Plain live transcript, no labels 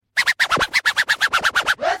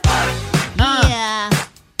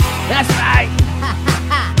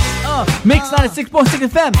Mix 96.6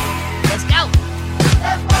 FM. Let's go.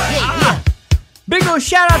 Yeah. Big old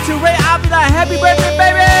shout out to Ray Avila. Happy birthday,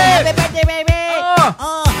 baby. Happy birthday, baby.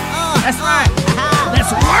 That's right.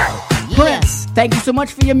 Let's work. Prince, thank you so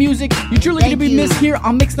much for your music. You're truly going to be missed here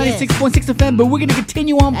on Mix 96.6 FM, but we're going to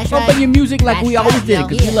continue on pumping your music like we always did,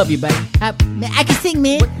 because we love you, baby. I can sing,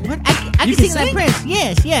 man. What? I can sing like Prince.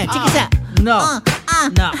 Yes, yeah. Check this out. No.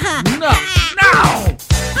 No. I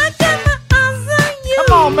got my eyes on you.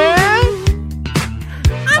 Come on, man.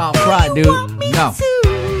 Oh, pride, dude. No.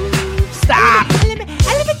 Stop. Let me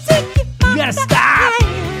take you. You gotta stop.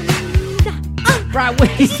 Right,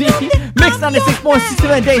 Weezy. Mix 96.6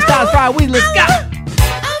 FM. Day Styles, Friday Weezy. Let's go.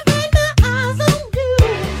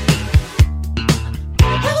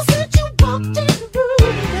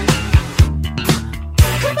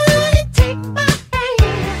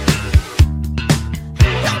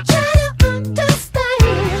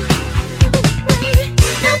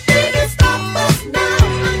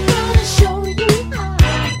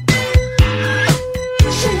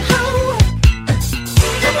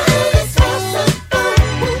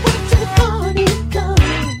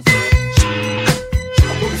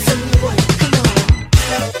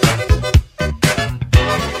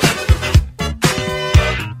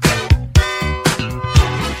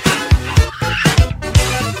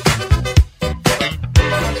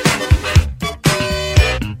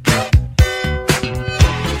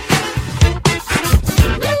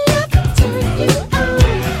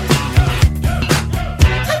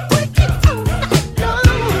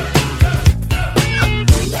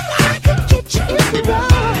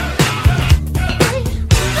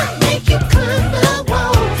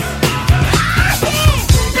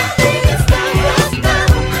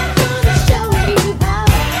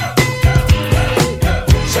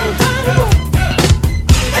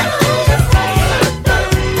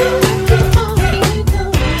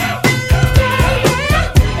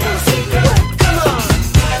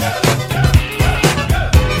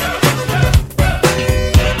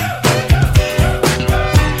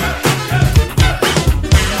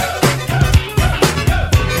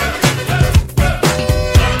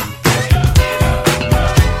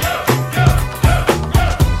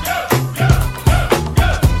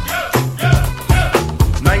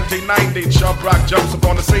 Jumps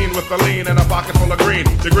upon the scene with a lean and a pocket full of green.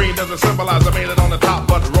 The green doesn't symbolize I made it on the top,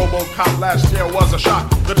 but RoboCop last year was a shock.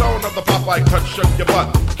 The tone of the Popeye cut shook your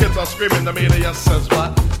butt. Kids are screaming, the media says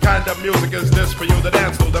what? Kind of music is this for you to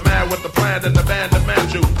dance to? The man with the plan and the band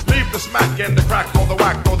demands you. Leave the smack and the crack for the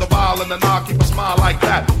whack, throw the ball and the knock, keep a smile like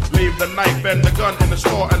that. Leave the knife and the gun in the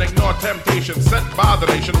store and ignore temptation sent by the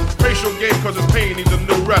nation. Racial game cause it's pain needs a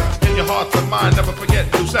new rep. In your heart and mind, never forget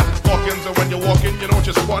you set Hawkins, and when you're walking, you know what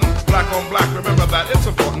you're squatting. Black on black, remember that it's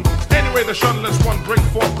important. Anyway, the shunless one bring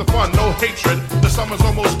forth the fun. No hatred, the summer's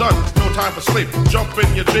almost done. No time for sleep. Jump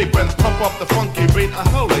in your Jeep and pump up the funky beat.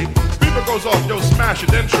 Holy, beeper goes off, yo, smash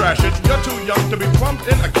it, then trash it. You're too young to be pumped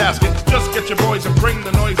in a casket. Just get your boys and bring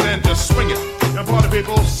the noise in, just swing it. And party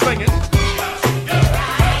people, sing it.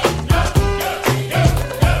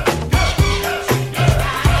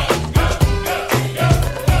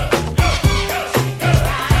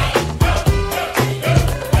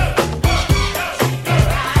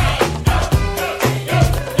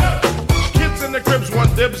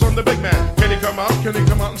 Dibs on the big man. Can he come out? Can he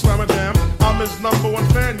come out and slam a jam? I'm his number one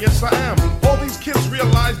fan, yes I am. All these kids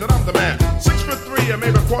realize that I'm the man. 6'3" and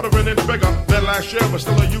maybe a quarter of an inch bigger than last year, but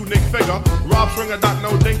still a unique figure. Rob Stringer, Doc,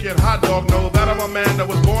 no dinky and hot dog. Know that I'm a man that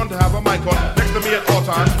was born to have a mic on next to me at all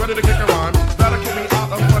times, ready to kick a rhyme. That'll keep me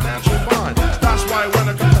out of financial bind. That's why when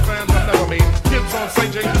it comes to fans, I'm never mean. Kids on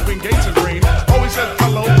St. James between Gates and Green always said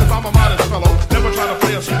hello, cause I'm a modest fellow. Never try to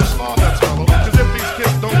play a superstar that's fellow. Cause if these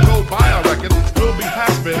kids don't go buy a record, we'll be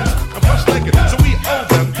has-beens and plus naked. So we owe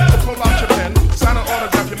them to pull out your pen, sign an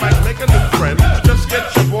autograph, you might make a new friend. Just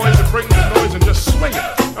get your boys and bring the noise and just swing it.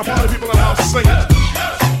 And party people in the house sing it.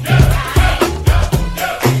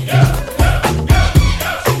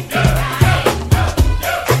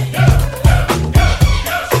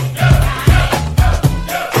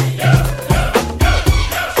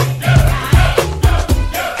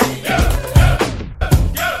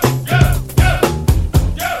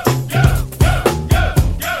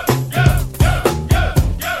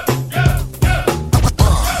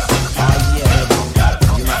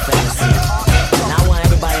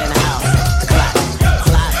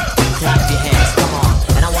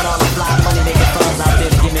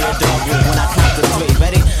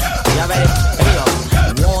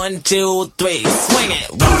 Two, three, swing it.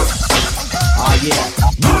 Oh yeah.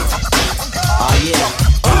 Oh yeah.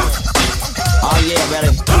 Oh yeah, ready?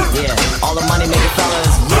 Yeah. All the money making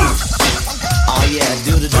fellas. Oh yeah,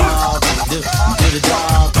 do the dog.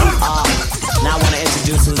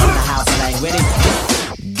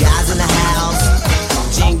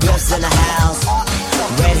 Smurfs in the house,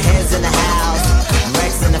 redheads in the house,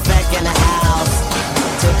 Rex and Effect in the house,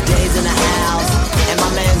 Took Days in the house, and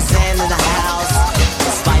my man Sam in the house,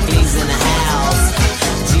 Spike Lee's in the house,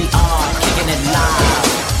 GR kicking it live.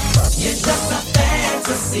 It's just a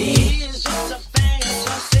fantasy.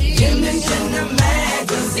 Image in the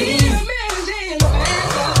magazine.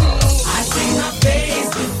 I've seen her face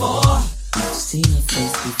before.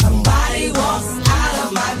 Somebody walks out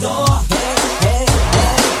of my door. Hey, hey,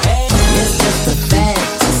 hey, it's just a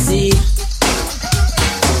fantasy.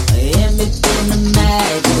 Image in the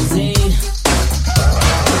magazine.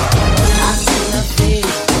 I've seen her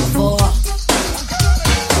face before.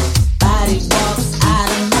 Somebody walks out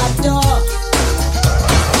of my door.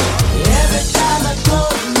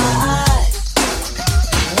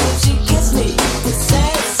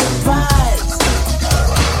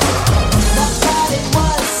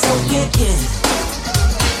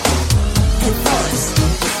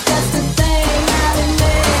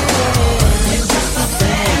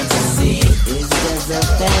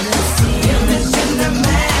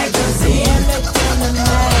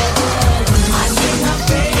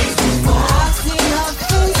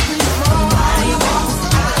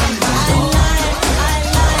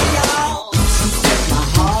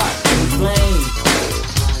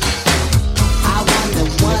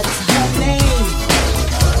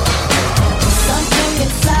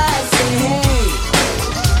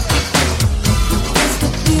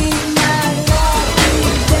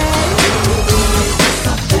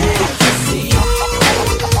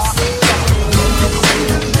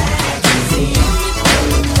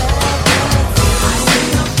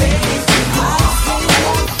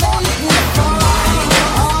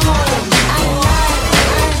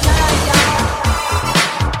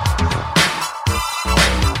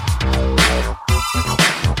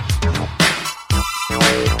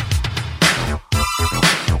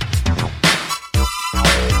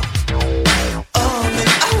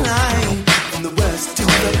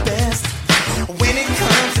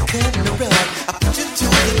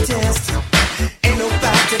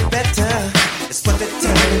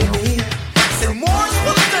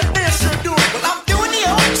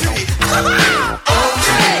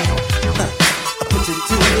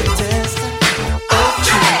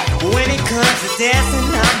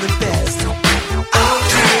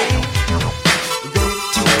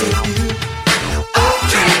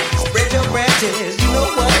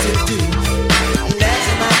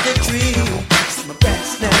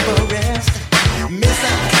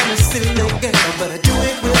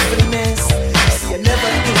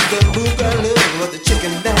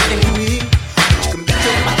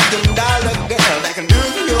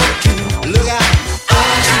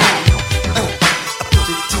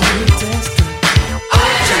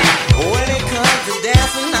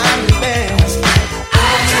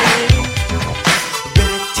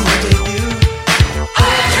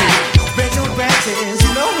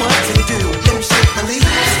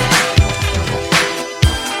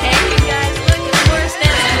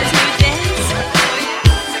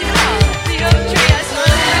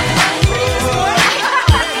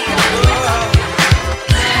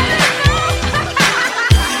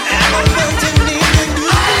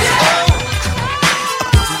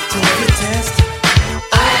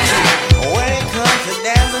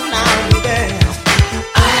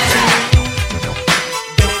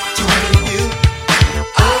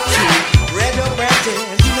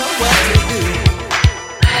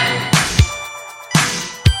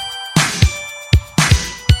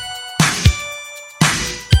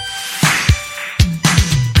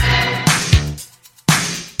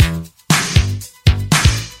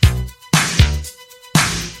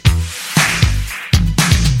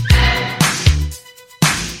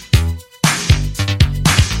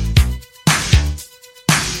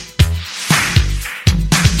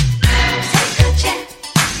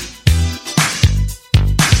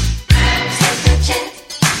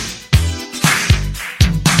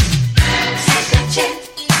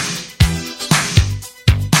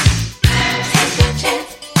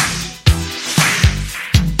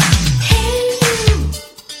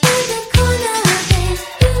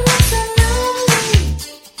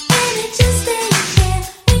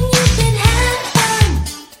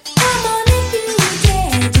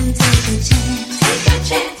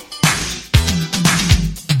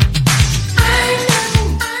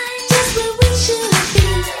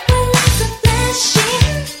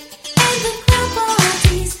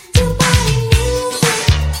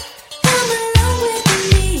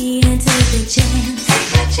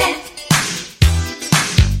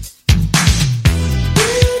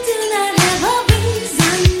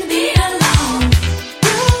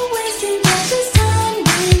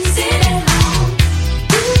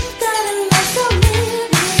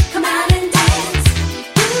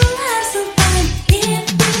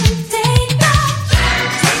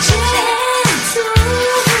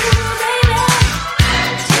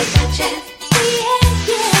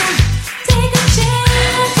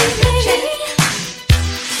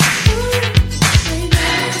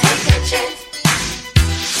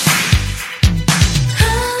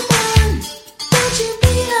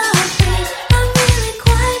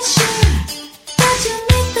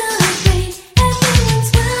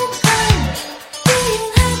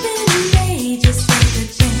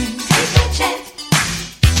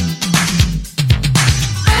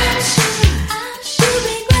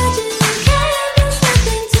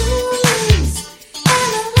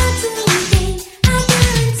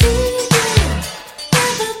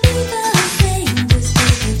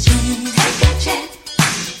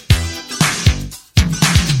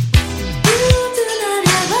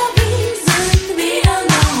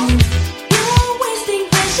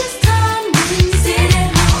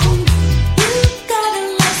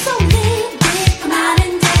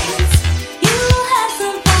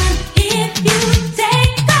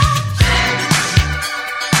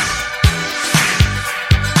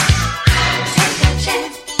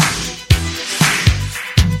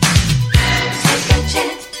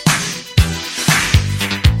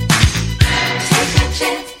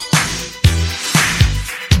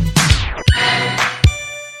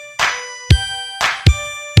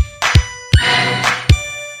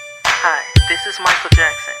 is Michael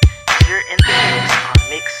Jackson. You're in the mix on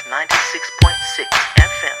Mix 96.6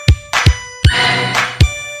 FM.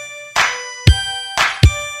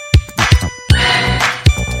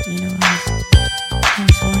 You know, I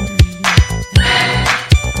was wondering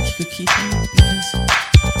if you could keep him because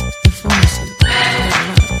the pharmacy has a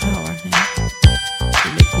lot of power and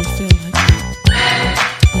it make me feel like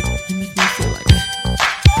it make me feel like it.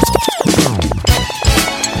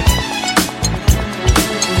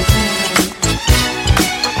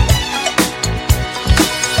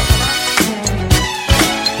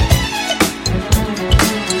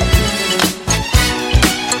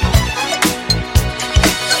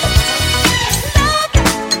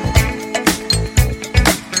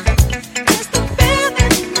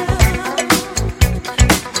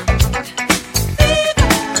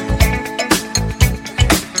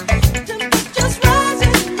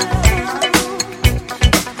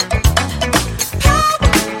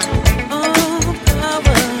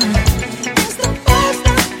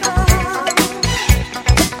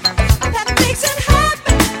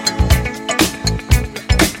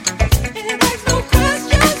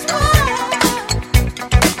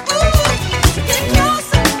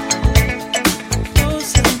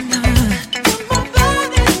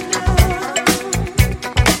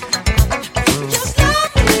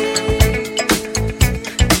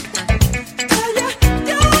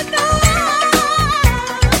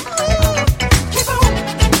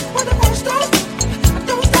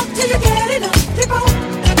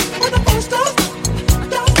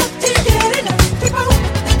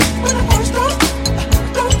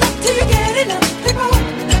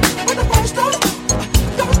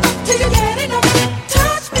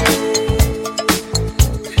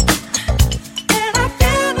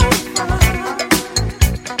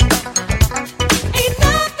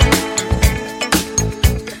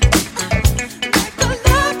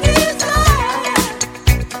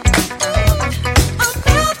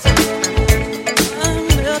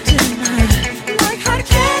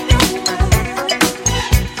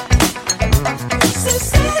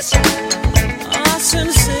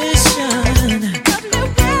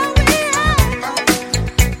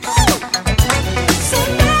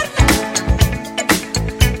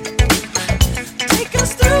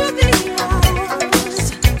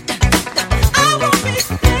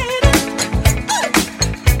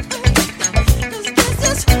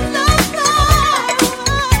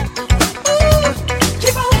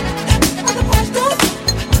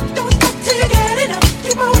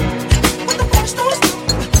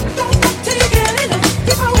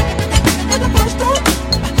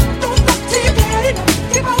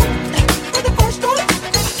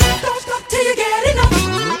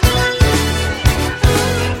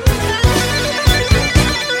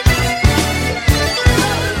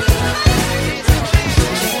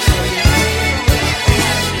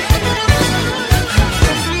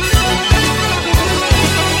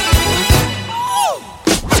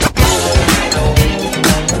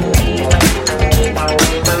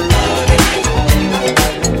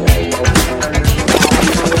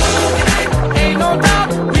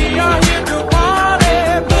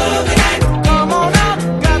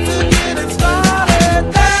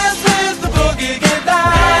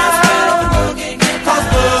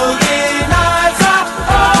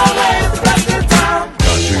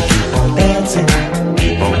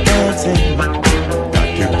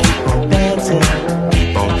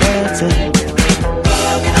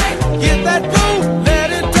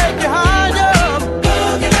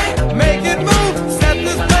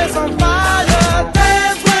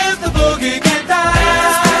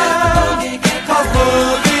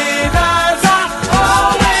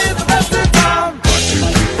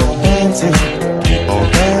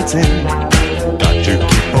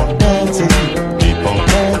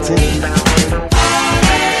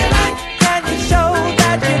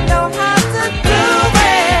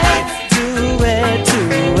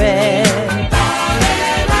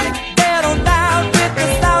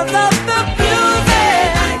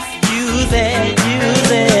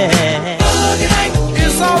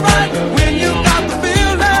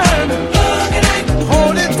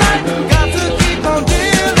 Hold it tight, got to keep on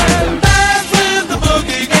dealing. Dance with the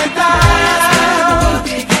boogie, get down.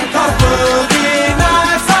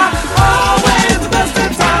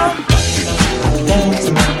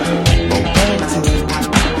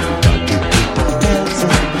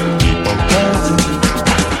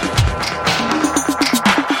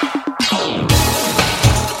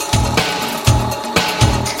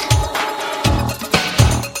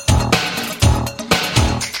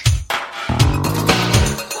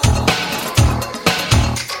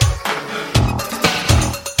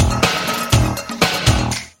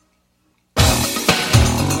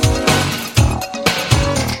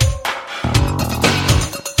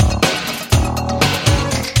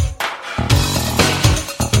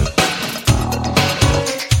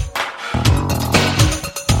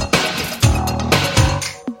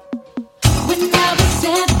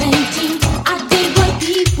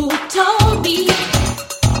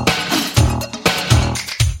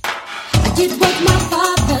 did what my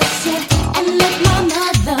father said and let my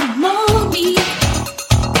mother mold me.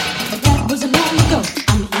 But that was a long ago.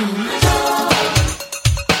 I'm in.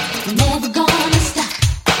 Never gonna stop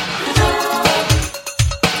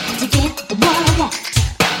to get what I want.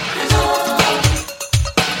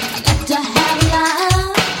 I got to have a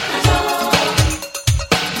life.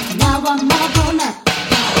 Now I'm all grown up.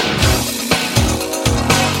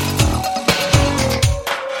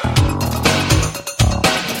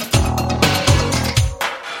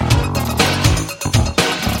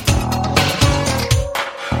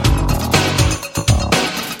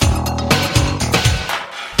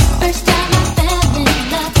 First time I fell in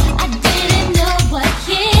love, I didn't know what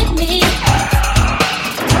hit me.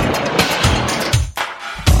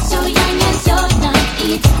 So young and so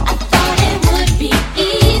naive, I thought it would be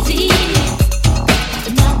easy.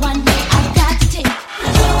 But now I know I've got to take.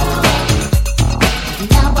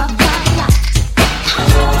 Now I've got a lot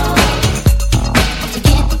to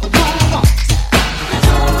get what I want.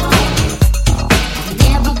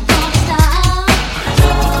 Never gonna stop.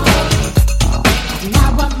 Now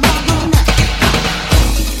I'm all grown up.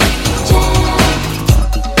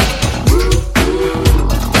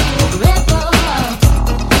 Rebel.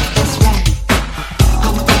 That's right.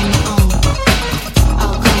 I'm on my own.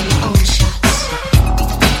 I'll call my own shots.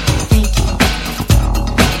 Thank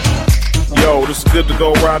you. Yo, this is Good to Go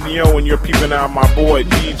Romeo, and you're peeping out my boy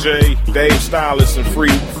DJ Dave Stylist and Fry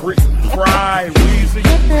Weezy.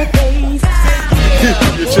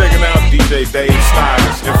 You're checking out DJ Dave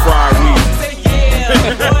Stylist and Fry Weezy.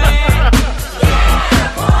 Yeah.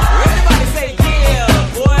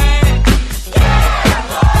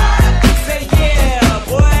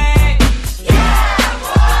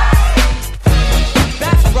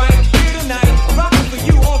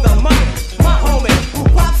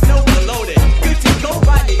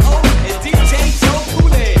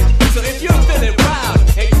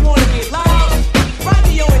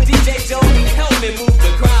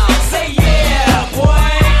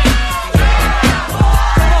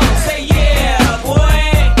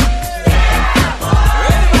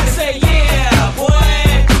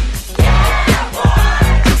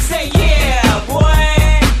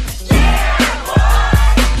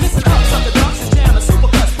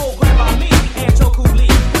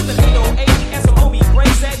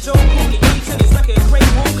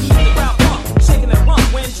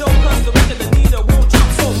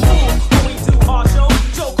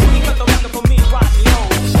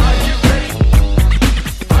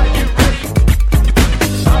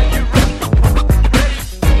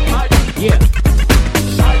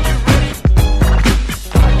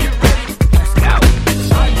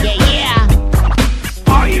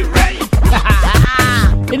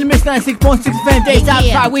 In the mix 96.6 FM, Dave Stylist,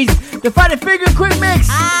 Yeah. Fry Weezy. The Friday Figure Quick Mix.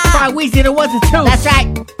 Fry Weezy, the ones and twos. That's right.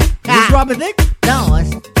 This is Robert Thicke. No,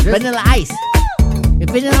 it's Vanilla Ice. It's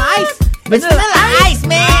Vanilla Ice. It's Vanilla Ice,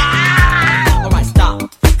 man. Alright, stop,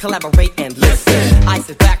 collaborate and listen. I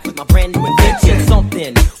sit back with my brand new invention.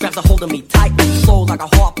 Something grabs a hold of me tightly, flows like a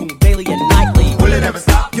harpoon daily and nightly. Will it ever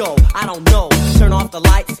stop? Yo, I don't know. Turn off the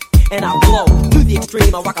lights and I blow to the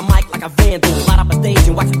extreme. I rock a mic like a vandal, light up a stage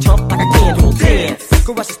and wax a chump like a candle. Dance,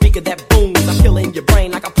 crush a speaker that booms. I'm killing your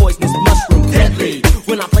brain like a poisonous mushroom. Deadly.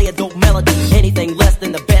 When I play a dope melody, anything less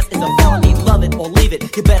than the best is a felony. Love it or leave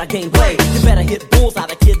it. You better gain weight. You better hit bullseye.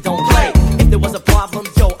 The kid don't play. If there was a problem,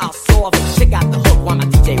 yo, I'll solve it. Check out the hook while my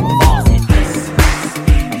DJ revolves it.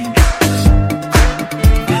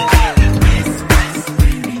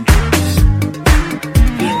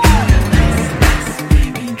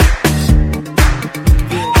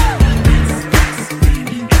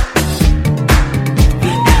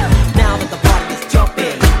 Now that the party is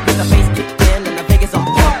jumping, with the bass kicked in and the Vegas are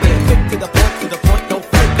pumping. Quick to the point, no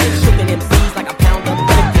faking. Cooking MCs like a pound of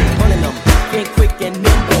bacon. Running them, being quick and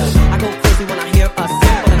nimble. I go crazy when I hear a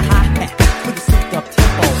cymbal and a hi-hat with a souped up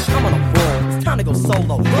tempo. I'm on a roll, it's time to go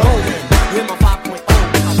solo. Rolling, hear my 5.0.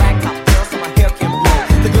 A rag top girl so my hair can blow.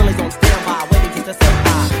 The girl is on standby, waiting just to say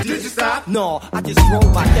hi. Did you stop? No, I just drove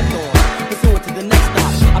by, kept on. Pursuing to the next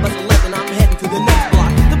stop. I bust a left and I'm heading to the next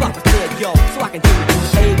block. The block was dead, yo, so I continue to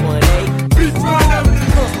A1A.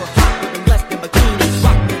 Girls were hot, living less than bikinis.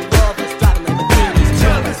 Rockin' lovers, driving Lamborghinis.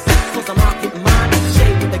 Jealous, so I'm out getting mine.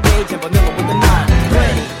 Shade with the gauge and vanilla with the 9.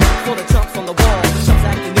 Ready for the chumps on the wall. The chumps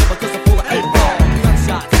acting ill because they're full of 8 ball.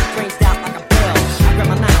 Gunshots, ranged out like a bell. I grabbed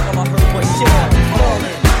my knife, all I heard was shell.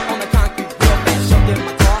 Falling on the concrete real fast. Jumped in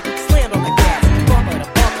my car, slammed on the gas. Bumper to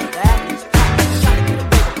bumper, the avenue's packed. Trying to get a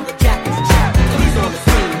paper for the jacket's trapped. Police on the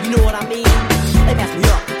scene, you know what I mean? They passed me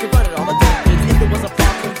up, could run it all the dope means. If there was a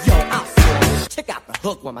problem, yo, I'll solve it. Check out the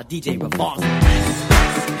hook while my DJ revolves it.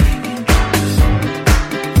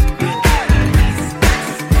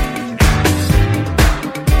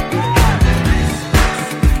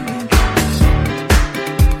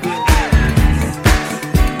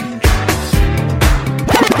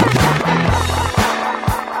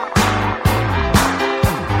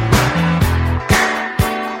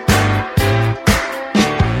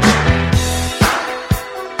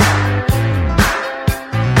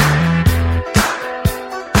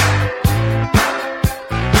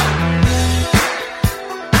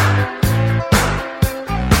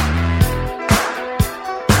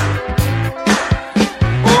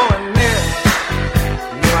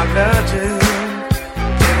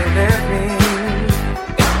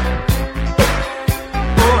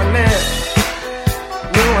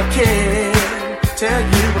 I can't tell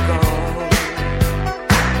you were gone.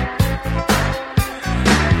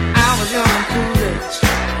 I was young and foolish, I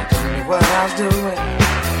didn't know what I was doing.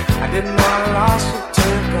 I didn't know I lost you till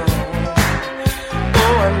you're gone.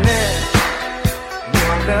 Oh, I never knew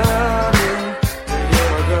I loved you till you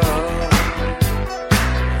were gone.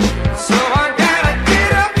 So I gotta get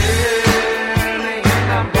up early in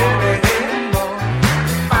the morning,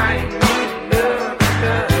 find me love.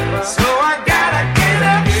 So I gotta get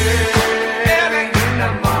up early in the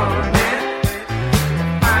morning,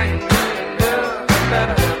 find me love.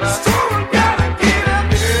 So I gotta get up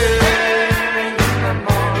early in the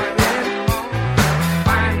morning,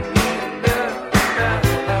 find me love.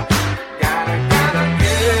 Gotta get up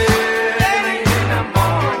early in the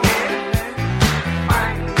morning,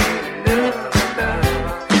 find me love.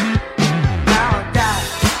 Now I gotta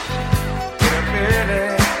get up early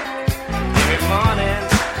every morning,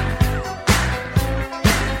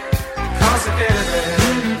 'cause the editor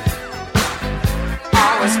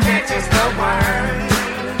always catches the worm.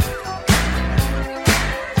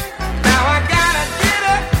 Now I gotta get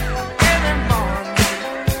up every morning,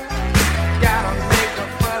 gotta make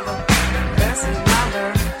up for the lessons I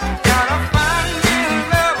learned. Gotta find me a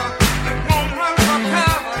lover that won't run for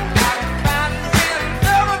cover. Gotta find me a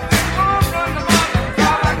lover that won't run for cover.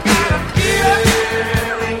 Gotta get up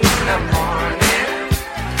early in the morning,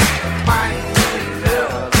 find me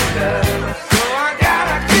love. So I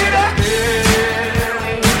gotta get up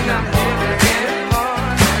early in the morning,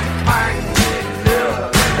 find me love.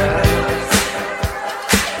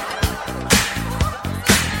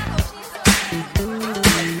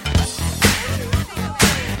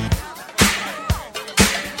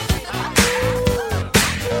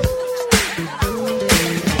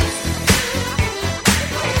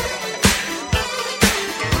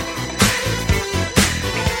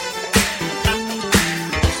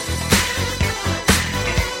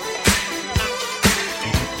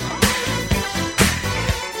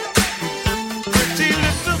 Pretty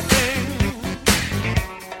little thing,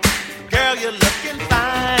 girl, you're looking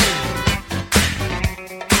fine.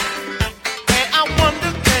 And I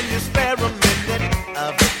wonder, can you spare a minute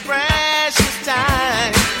of your precious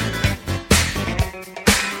time?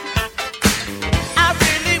 I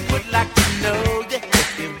really would like to know you if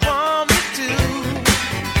you want me to.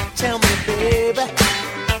 Tell me, baby.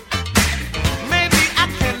 Maybe I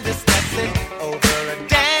can discuss it over a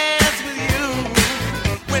dance with you.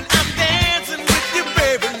 When I'm dancing with you,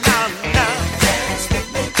 baby, now, dance with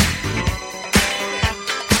me.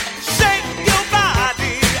 Shake your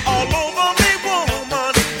body all over me,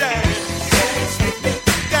 woman, dance. Dance with me,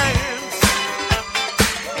 dance.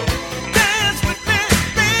 Dance with me,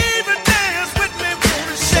 baby, dance with me,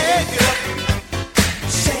 wanna shake it up.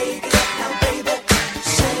 Shake it up now, baby.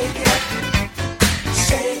 Shake it up.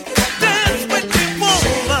 Shake it up. Dance with me,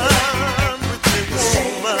 woman, with me,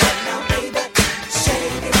 woman. Now, baby.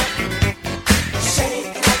 Shake it up.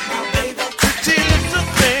 Shake it up now, baby. Pretty little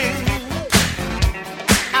thing,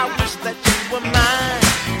 I wish that you were mine.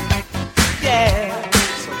 Yeah.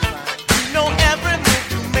 You know every move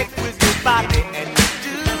you make with your body, and you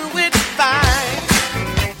do it fine.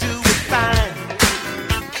 Do it fine.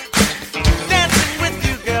 Dancing with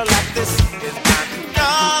you, girl, like this is my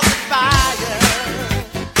cause of fire.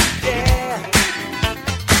 Yeah.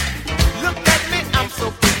 Look at me, I'm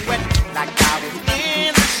soaking wet, like I was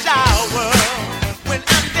in the shower. When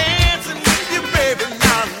I'm dancing with you, baby,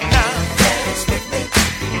 now, dance with me.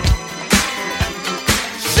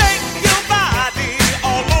 Shake your body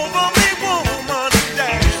all over me, woman,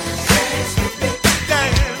 dance. Dance with me,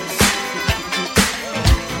 dance.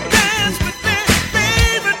 Dance with me,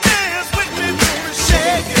 baby, dance with me, wanna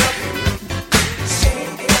shake it up.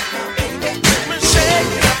 Shake it up now, baby. Woman,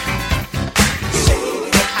 shake it up. Shake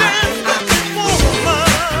it up. Dance with me,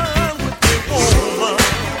 woman,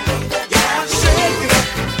 yeah, shake it up.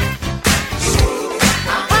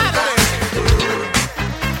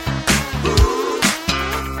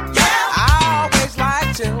 Yeah, I always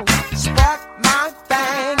like to spark my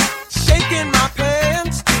thing, shaking my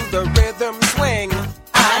pants to the rhythm swing.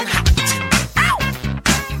 I'm hot. Ow!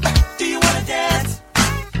 Do you wanna dance?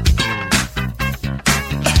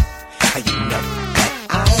 You know that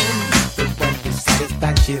I'm the one who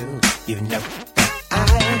satisfies you. You know that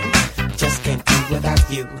I just can't do without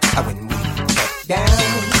you. When we get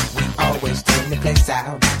down, we always turn the place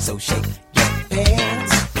out. So shake your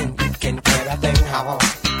pants and we can get our thing on.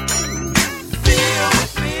 Feel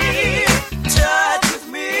with me, touch with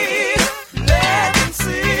me, let them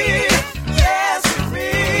see, yes with me.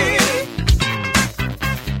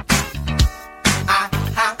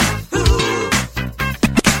 Ooh,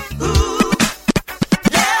 ooh,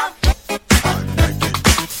 yeah.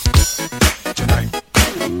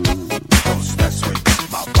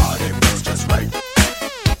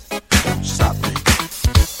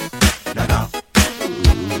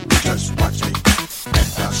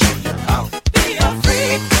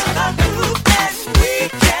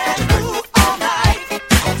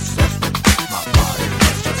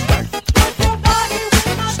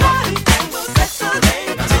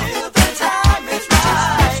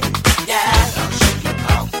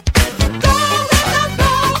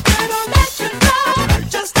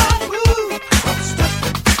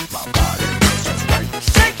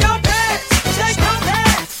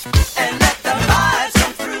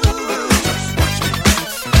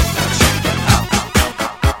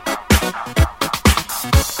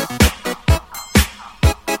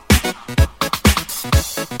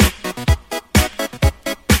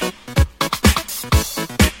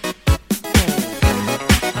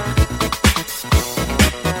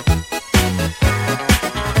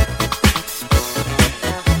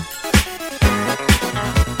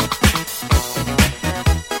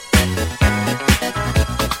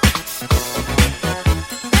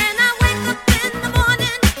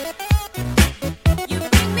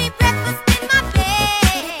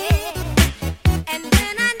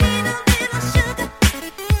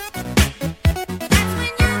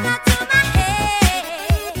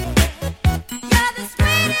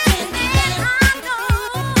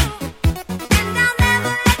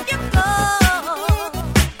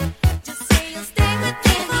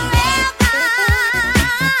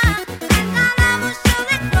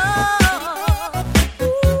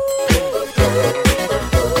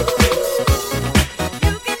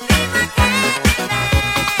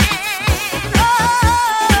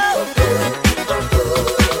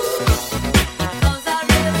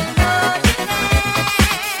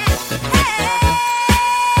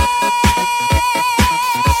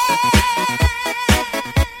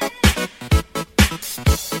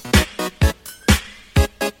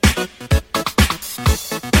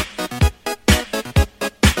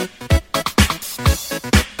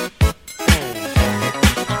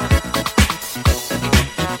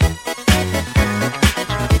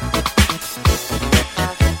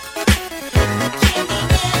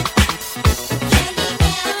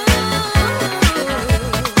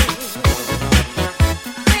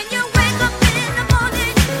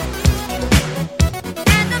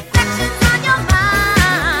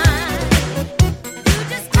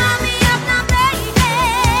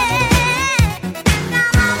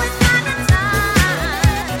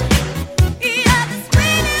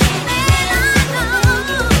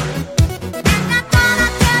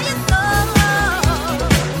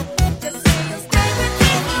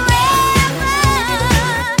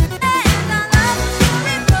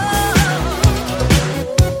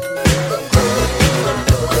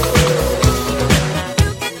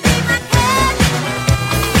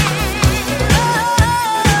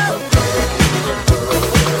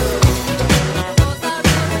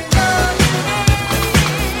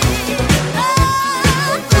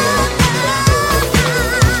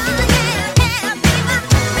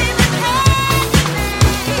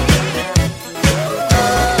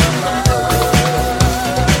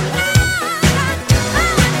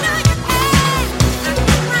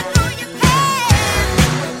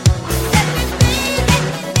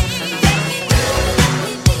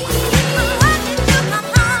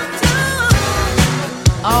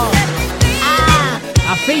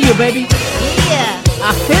 baby. Yeah.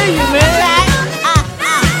 I feel you, man.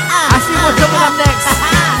 I see what's coming up next.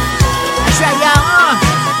 That's right, y'all.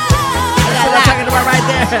 That's what I'm talking about right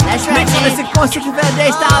there. That's right, Mix on the man. 6.6 FM,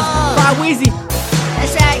 Dave Styles, by Weezy.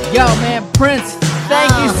 That's right. Yo, man, Prince,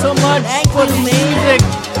 thank you so much Thank for you, the man. music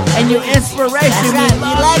and your inspiration. That's right.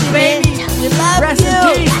 We love you, baby. man. We love Rest you.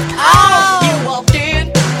 in peace. Oh. You walked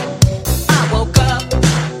in, I woke up.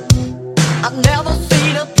 I've never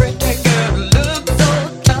seen a pretty girl look so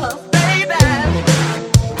tough, baby.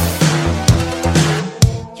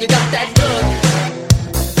 You got that look.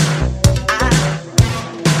 I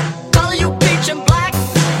color you peach and black,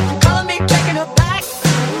 color me taking her back.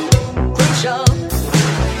 Crucial,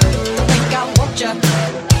 I think I want you.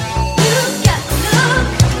 You've got the look,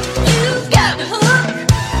 you've got the hook.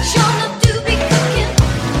 Sure enough to be cooking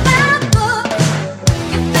my book.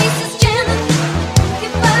 Your face is jamming,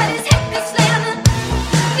 your body's happy slamming.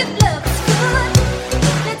 Your love is good,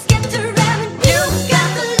 let's get to ramming. You've got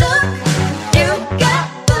the look, you've got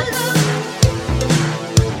the look.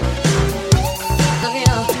 Look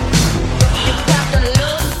here, you got the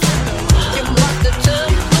look, you want the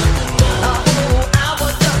touch. A whole hour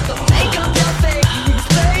just to make up your face,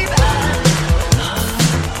 baby.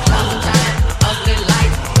 Sometimes ugly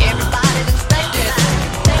lights, everybody's expected.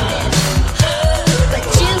 But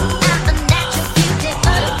you are a natural beauty,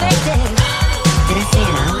 unaffected. Did I say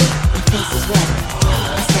it all? My face is red.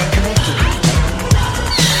 I stand corrected.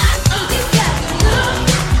 Oh, you got the look,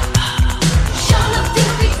 sure enough to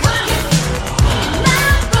be cooking in my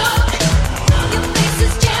book. Your face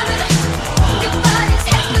is jamming, your body's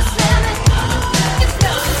happy slamming. Your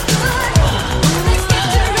love is good, let's get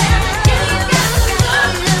to ramming. You got the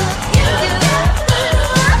look, you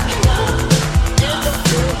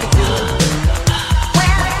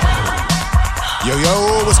Yo,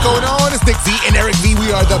 yo, what's going on? It's Nick V and Eric V.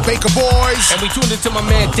 We are the Baker Boys. And we tuned into my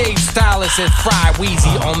man Dave Stylus and Fry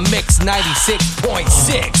Weezy on Mix 96.6.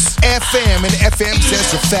 FM and FM stands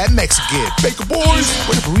for Fat Mexican. Baker Boys,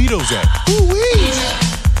 where the burritos at? Ooh-wee.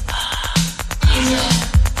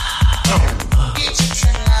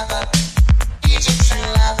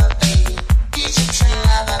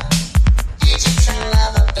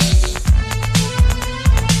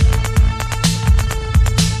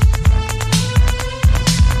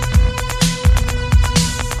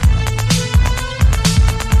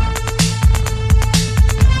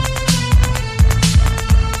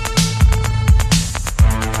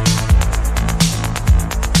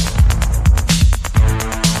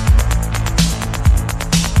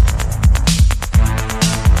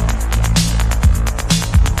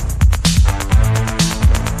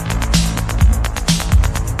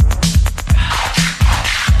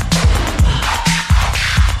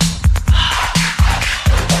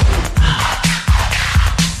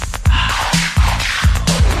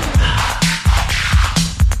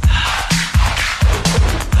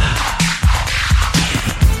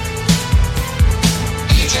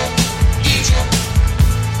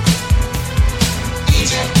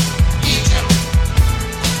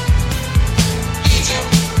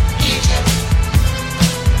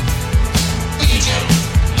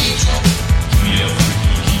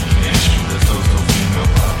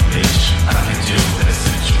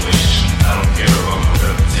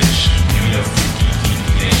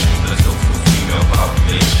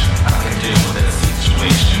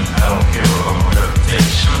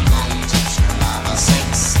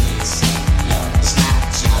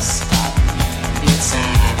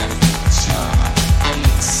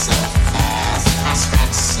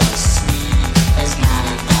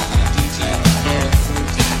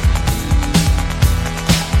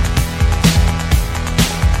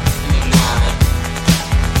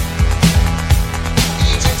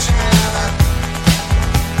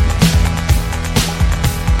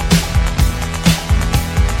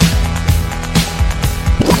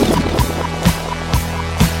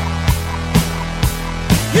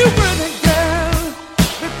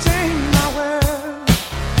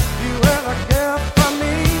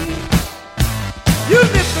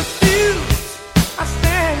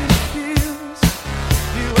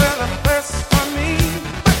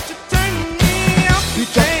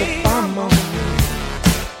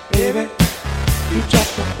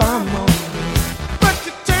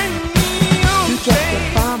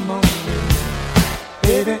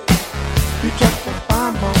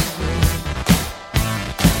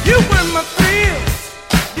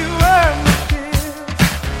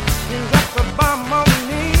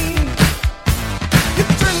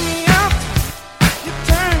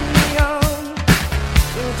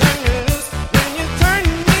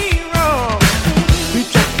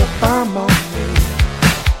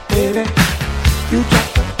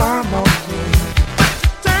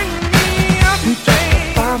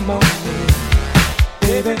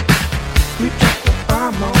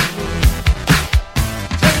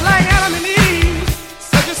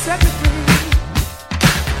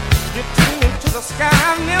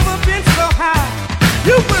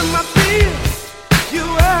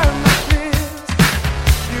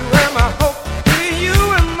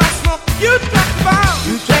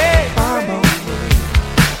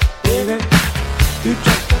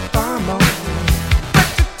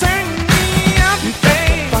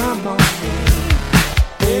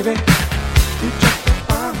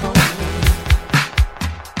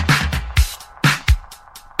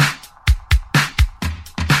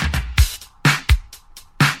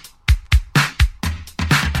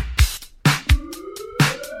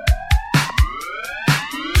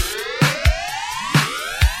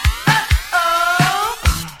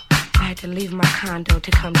 condo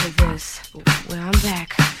to come to this. Well, I'm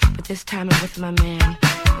back, but this time I'm with my man.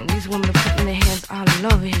 And these women are putting their hands all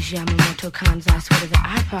over his Yamamoto Kansai sweater that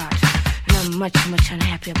I bought. And I'm much, much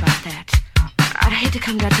unhappy about that. I'd hate to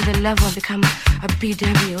come down to the level and become a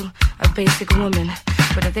BW, a basic woman.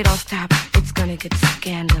 But if they don't stop, it's gonna get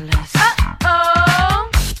scandalous. Uh-oh!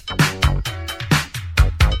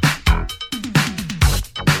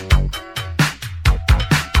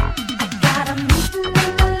 Got a meeting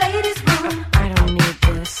in the ladies' room. I don't need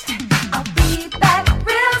this. I'll be back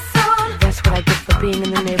real soon. That's what I get for being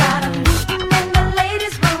in the Got a neighborhood. meeting in the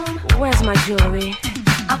ladies' room. Where's my jewelry?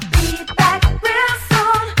 I'll be back real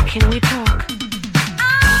soon. Can we talk?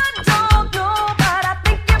 I don't know, but I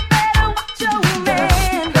think you better watch your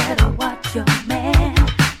man. Better watch your man.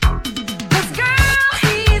 'Cause girl,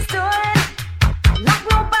 he's doing like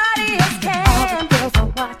nobody else can. All the girls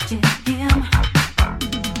are watching him.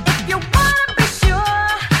 If you wanna be sure,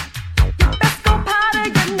 you best go powder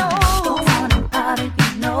your nose. Go on and powder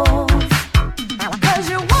your nose. 'Cause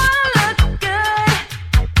you wanna look good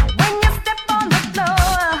when you step on the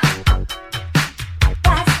floor.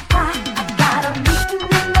 That's why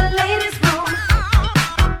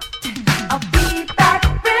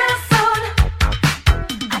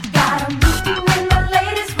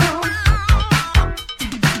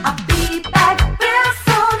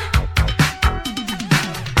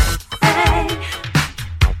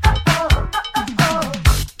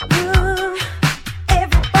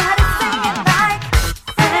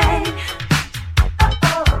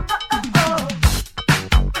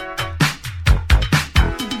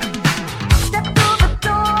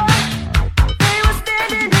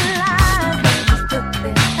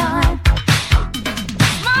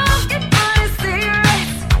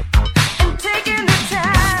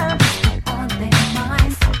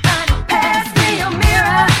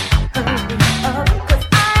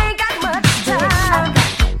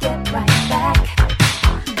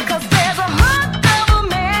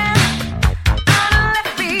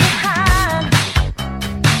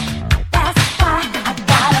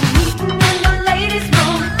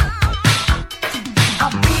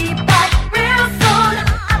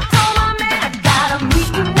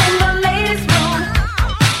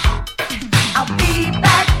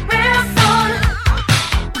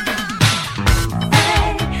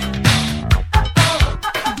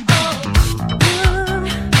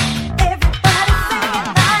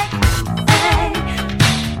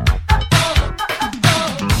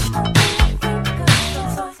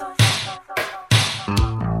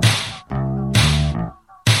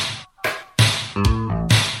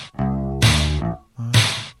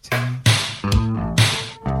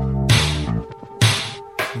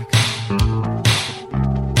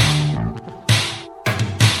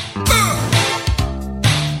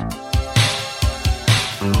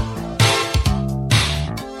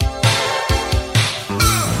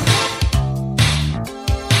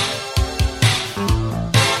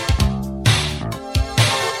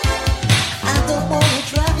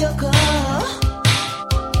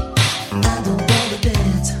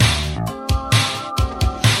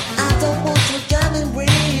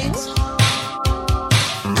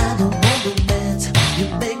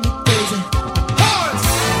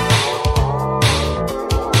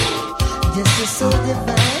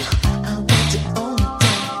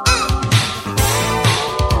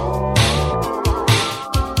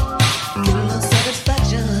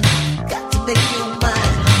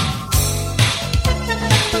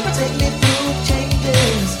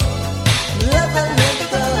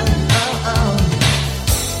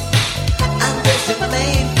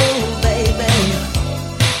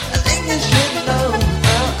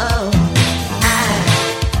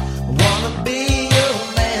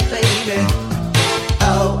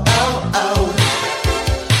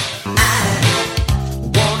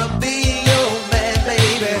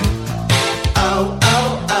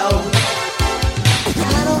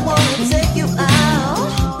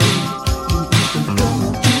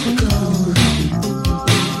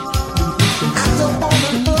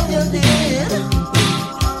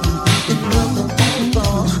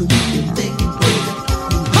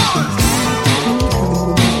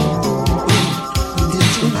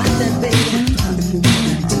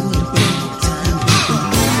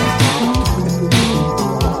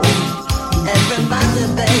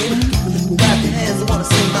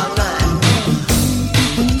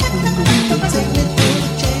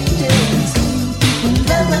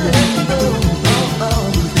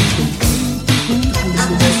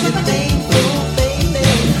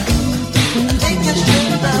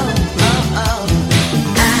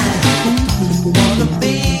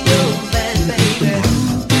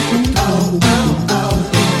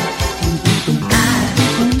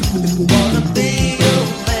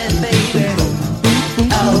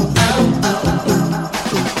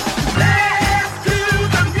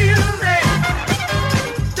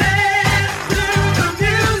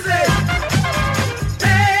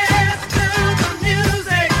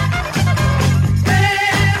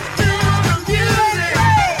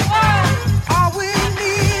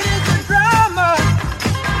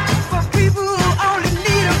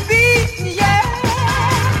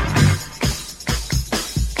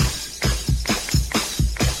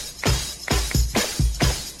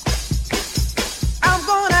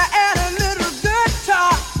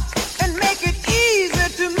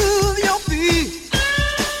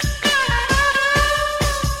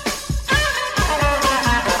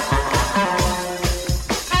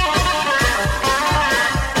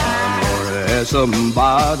the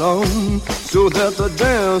bottom so that the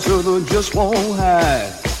dancer just won't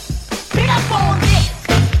hide. Pick up on this.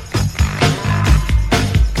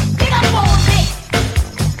 Pick up on this.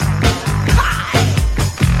 Hi.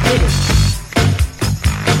 Hit it.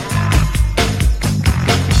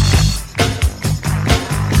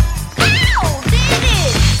 Ow, did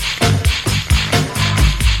it.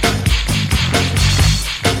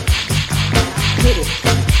 Hit it.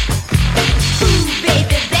 Ooh,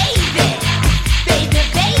 baby, baby. Baby,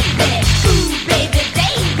 baby. Ooh, baby,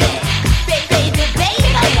 baby. Baby, baby.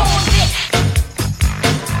 Pick up on this. Pick up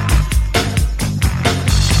on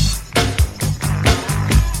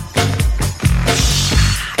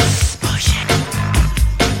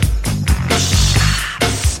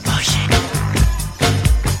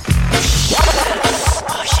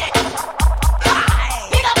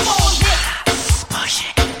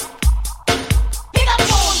Pick up on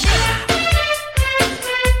this.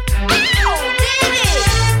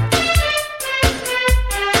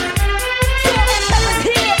 Ow,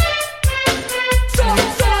 did it.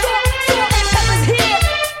 Salt and pepper's here.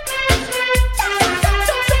 Salt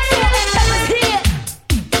and pepper's here.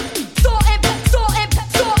 Salt and pepper's here.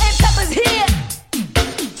 Salt and pepper's here.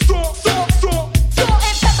 Salt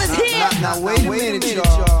and pepper's here. Now wait a minute,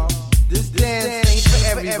 y'all. This dance ain't for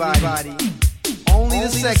everybody. Only the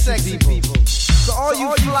sexy people. So all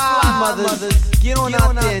you fly mothers, get on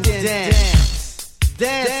out there and dance.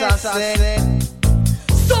 Dance, I said.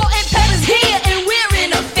 Salt and pepper's here and we're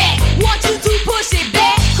in effect. Want you to push it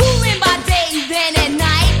back. Cooling my days and at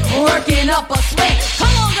night. Working up a sweat.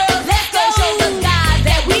 Come on, girls, let's go show the guys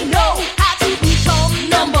that we know how to become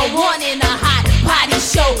number one in a hot body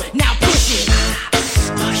show. Now push it.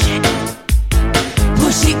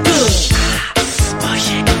 Push it good.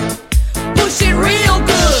 Push it real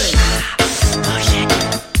good. Push it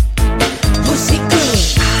good.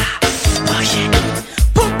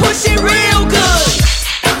 Push it real good.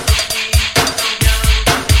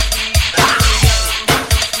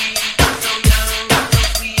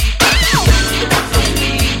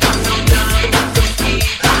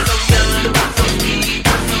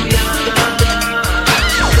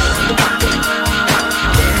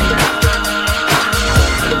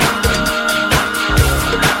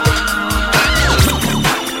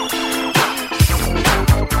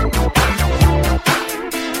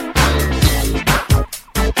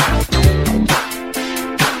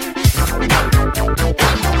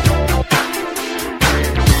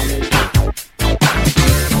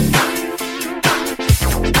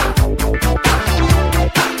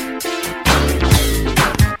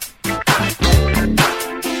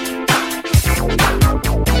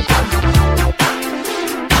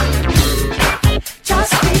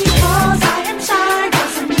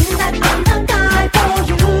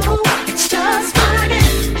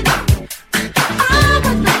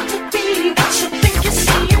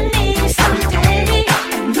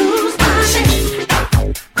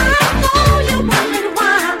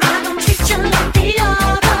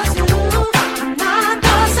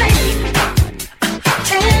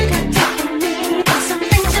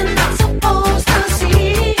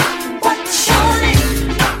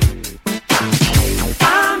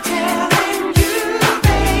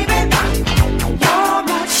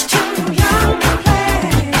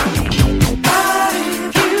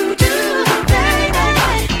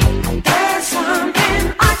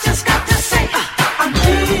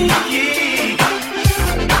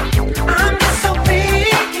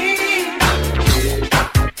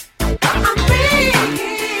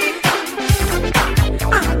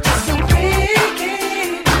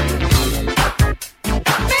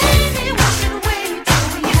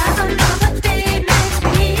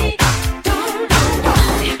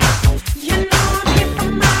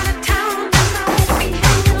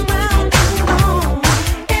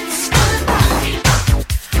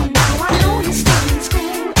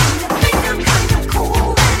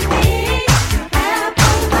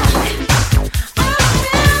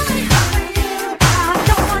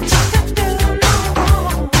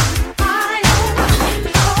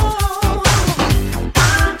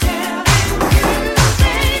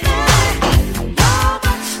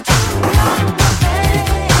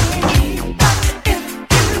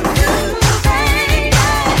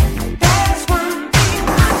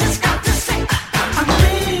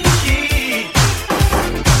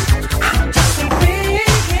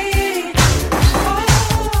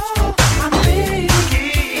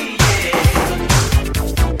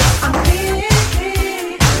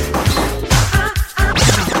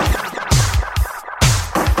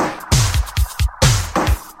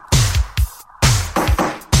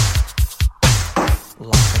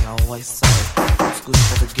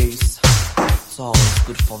 It's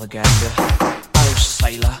good for the gander. Oh,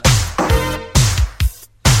 sailor.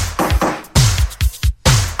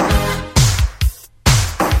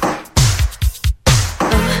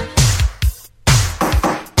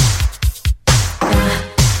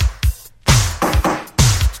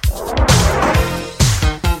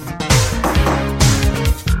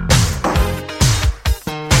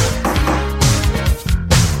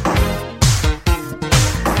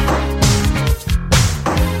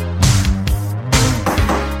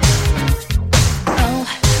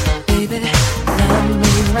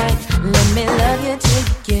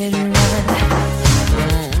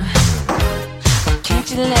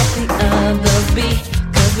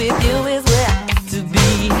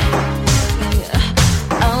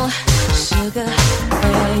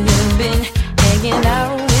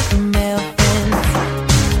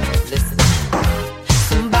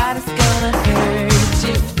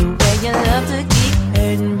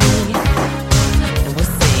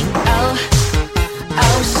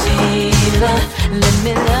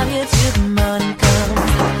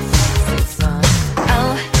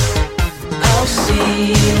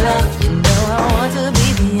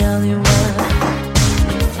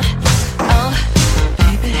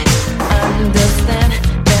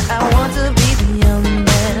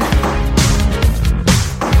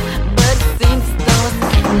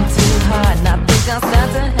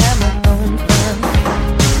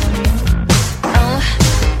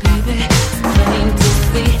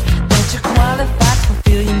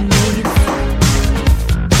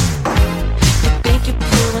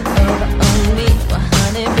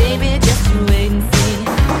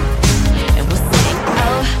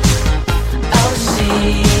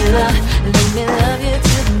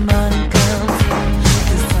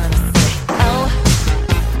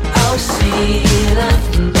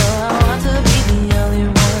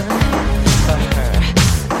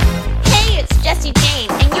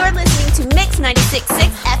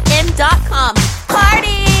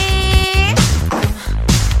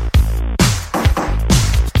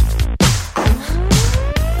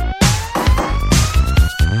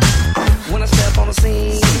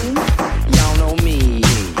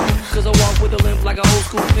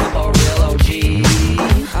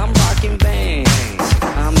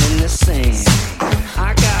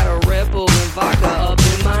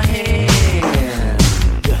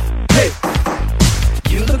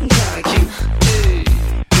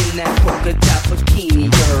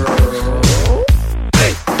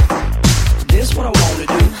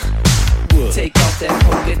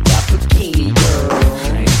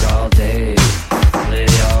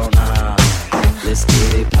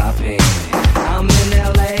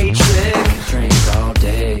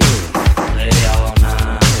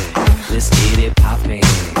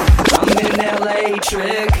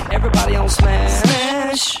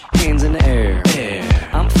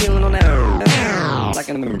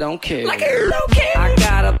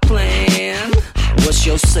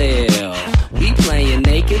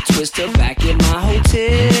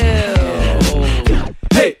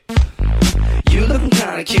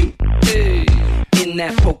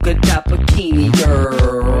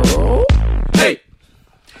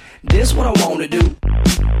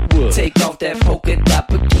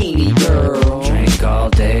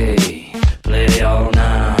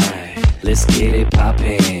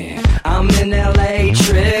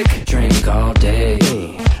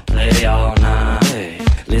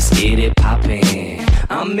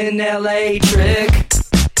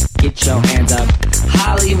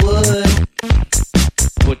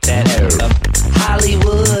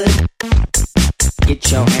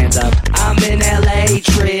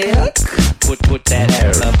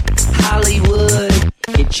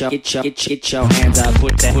 Get your hands up,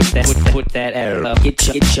 put that air up. Get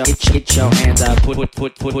your hands up, put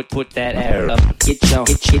that air up. Get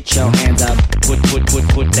your hands up,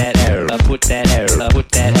 put that air up, put that air up, put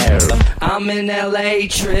that air up. I'm in LA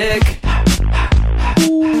Trick.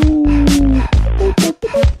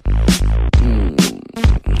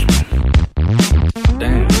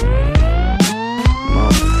 Damn, I'm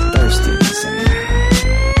all thirsty,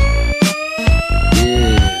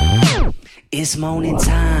 yeah. It's morning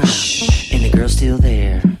time, and the girl's still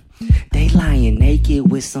there. They lying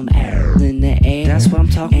naked with some air in the air. That's what I'm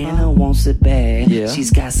talking about. Anna wants it bad. Yeah.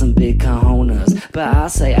 She's got some big cojones, but I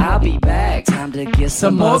say I'll be back. Time to get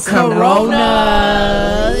some more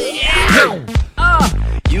Corona. Yeah.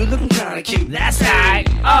 You looking kinda cute. That's right.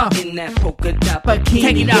 In that polka dot bikini.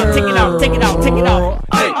 Take it out, take it out, take it out, take it out.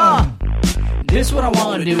 This what I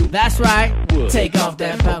wanna do. That's right. Take off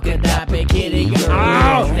that polka dot bikini,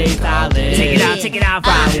 girl. Stay stylish. Take it out,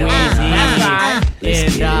 Friday. That's right. Let's In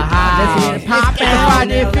get the it house. poppin'. Pop and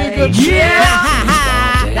Friday figure. Yeah.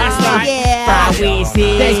 Yeah. Fry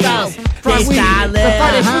Weezy. Let's go. Fry This Weezy. style, The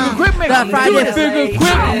Friday Figure Equipment. The Friday Figure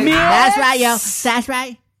Equipment. That's right, yo. That's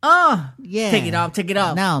right. Yeah. Take it off, take it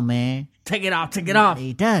off. No, man. Take it off, take it off.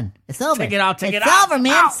 You done. It's over. Take it off, take it It's off. over,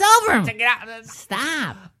 man. Ow. It's over. Take it out.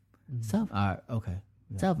 Stop. It's over. All right, okay.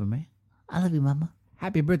 It's over, man. I love you, mama.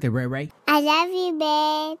 Happy birthday, Ray Ray. I love you, babe.